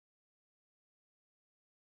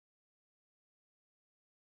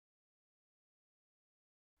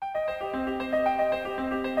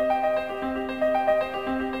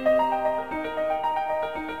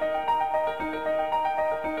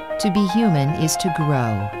To be human is to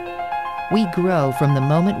grow. We grow from the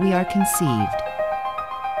moment we are conceived.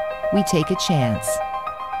 We take a chance.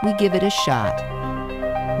 We give it a shot.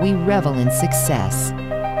 We revel in success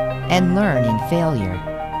and learn in failure.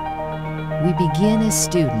 We begin as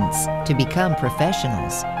students to become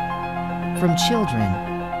professionals. From children,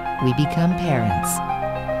 we become parents.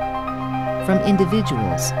 From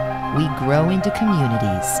individuals, we grow into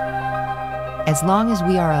communities. As long as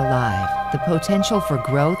we are alive, the potential for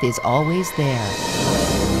growth is always there.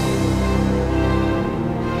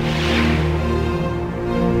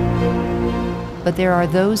 But there are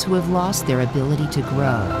those who have lost their ability to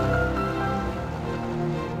grow.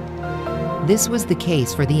 This was the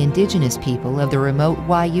case for the indigenous people of the remote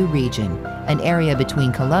Wayuu region, an area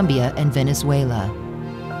between Colombia and Venezuela.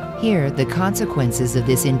 Here, the consequences of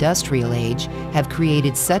this industrial age have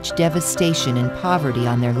created such devastation and poverty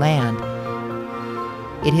on their land.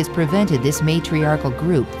 It has prevented this matriarchal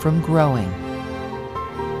group from growing.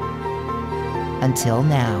 Until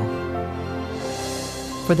now.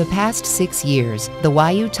 For the past 6 years, the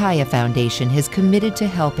Wayúu Tayá Foundation has committed to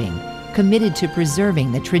helping, committed to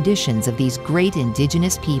preserving the traditions of these great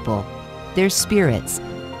indigenous people, their spirits,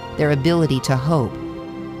 their ability to hope,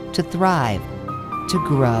 to thrive, to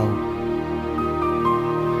grow.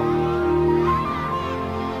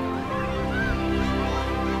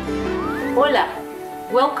 Hola,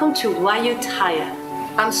 welcome to Wayúu Tayá.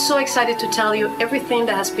 I'm so excited to tell you everything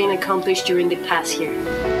that has been accomplished during the past year.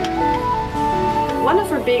 One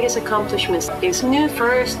of our biggest accomplishments is new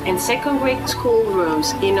first and second grade school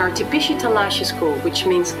rooms in our Tepishi Talashi school, which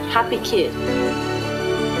means happy kid.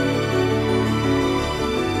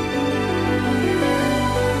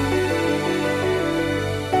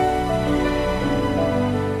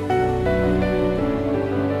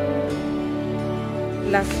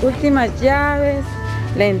 Las últimas llaves,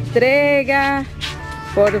 la entrega,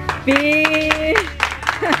 por fin,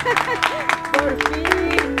 por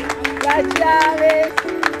fin, las llaves.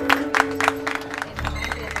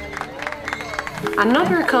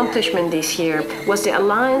 Another accomplishment this year was the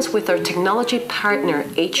alliance with our technology partner,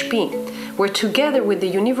 HP, where together with the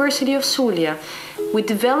University of Zulia, we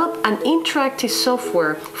developed an interactive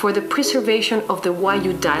software for the preservation of the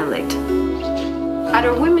Wayuu dialect. At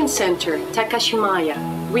our Women's Center, Takashimaya,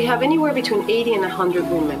 we have anywhere between 80 and 100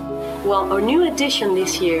 women. Well, our new addition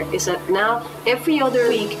this year is that now, every other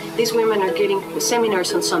week, these women are getting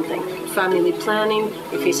seminars on something. Family planning,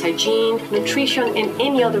 face hygiene, nutrition, and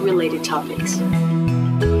any other related topics.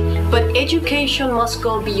 But education must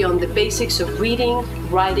go beyond the basics of reading,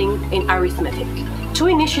 writing, and arithmetic. 2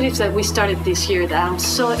 initiatives that we started this year that I'm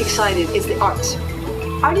so excited is the arts.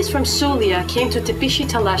 Artists from Zulia came to Tepishi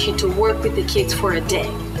Talashi to work with the kids for a day.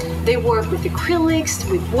 They work with acrylics,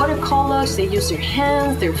 with watercolors, they use their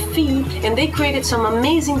hands, their feet, and they created some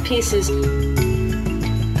amazing pieces.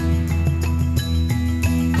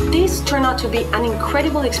 This turned out to be an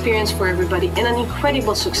incredible experience for everybody and an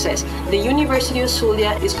incredible success. The University of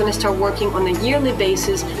Zulia is going to start working on a yearly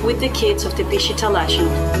basis with the kids of Tepishi Talashi.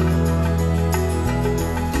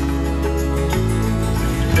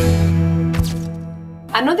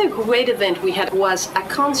 Another great event we had was a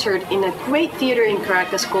concert in a great theater in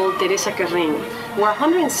Caracas called Teresa Carreño, where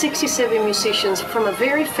 167 musicians from a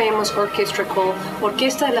very famous orchestra called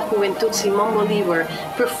Orquesta de la Juventud Simón Bolívar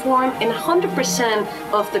performed, and 100%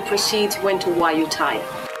 of the proceeds went to Wayúu Tayá.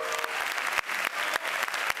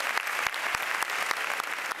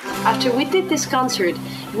 After we did this concert,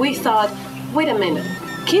 we thought, wait a minute,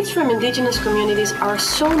 kids from indigenous communities are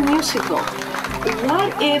so musical.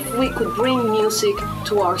 What if we could bring music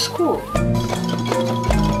to our school?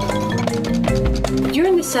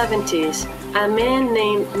 During the 70s, a man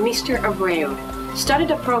named Mr. Abreu started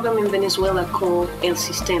a program in Venezuela called El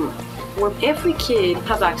Sistema, where every kid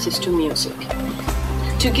has access to music.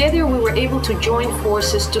 Together, we were able to join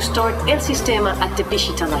forces to start El Sistema at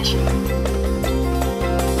Tepishi Talashi.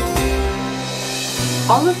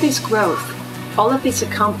 All of this growth, all of these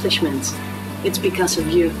accomplishments, it's because of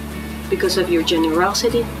you. Because of your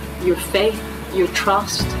generosity, your faith, your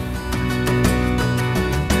trust.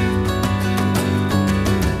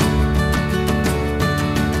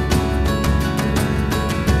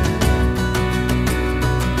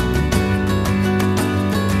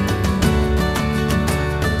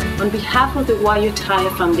 On behalf of the Wayúu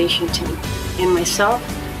Tayá Foundation team and myself,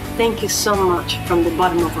 thank you so much from the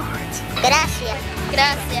bottom of our hearts. Gracias.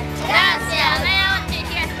 Gracias. Gracias.